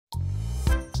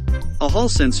A Hall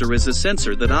sensor is a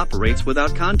sensor that operates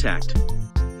without contact.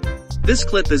 This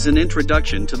clip is an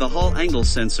introduction to the Hall angle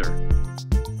sensor.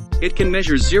 It can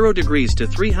measure 0 degrees to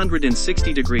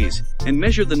 360 degrees, and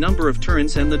measure the number of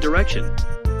turns and the direction.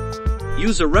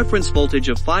 Use a reference voltage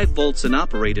of 5 volts and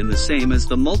operate in the same as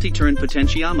the multi-turn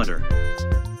potentiometer.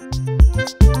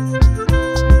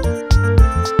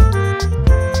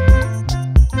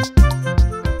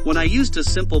 When I used a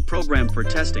simple program for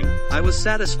testing, I was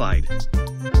satisfied.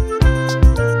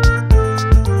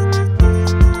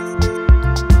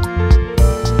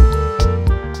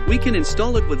 We can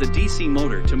install it with a DC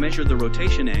motor to measure the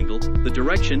rotation angle, the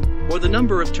direction, or the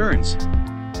number of turns.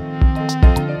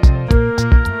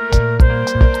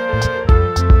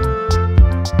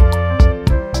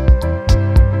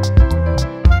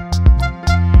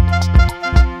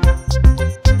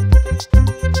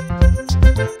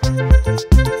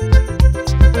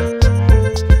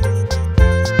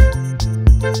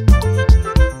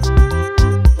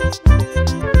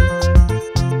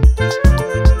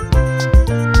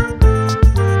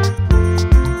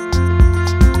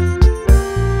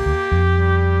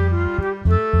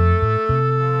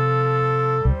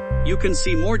 You can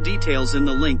see more details in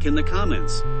the link in the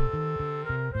comments.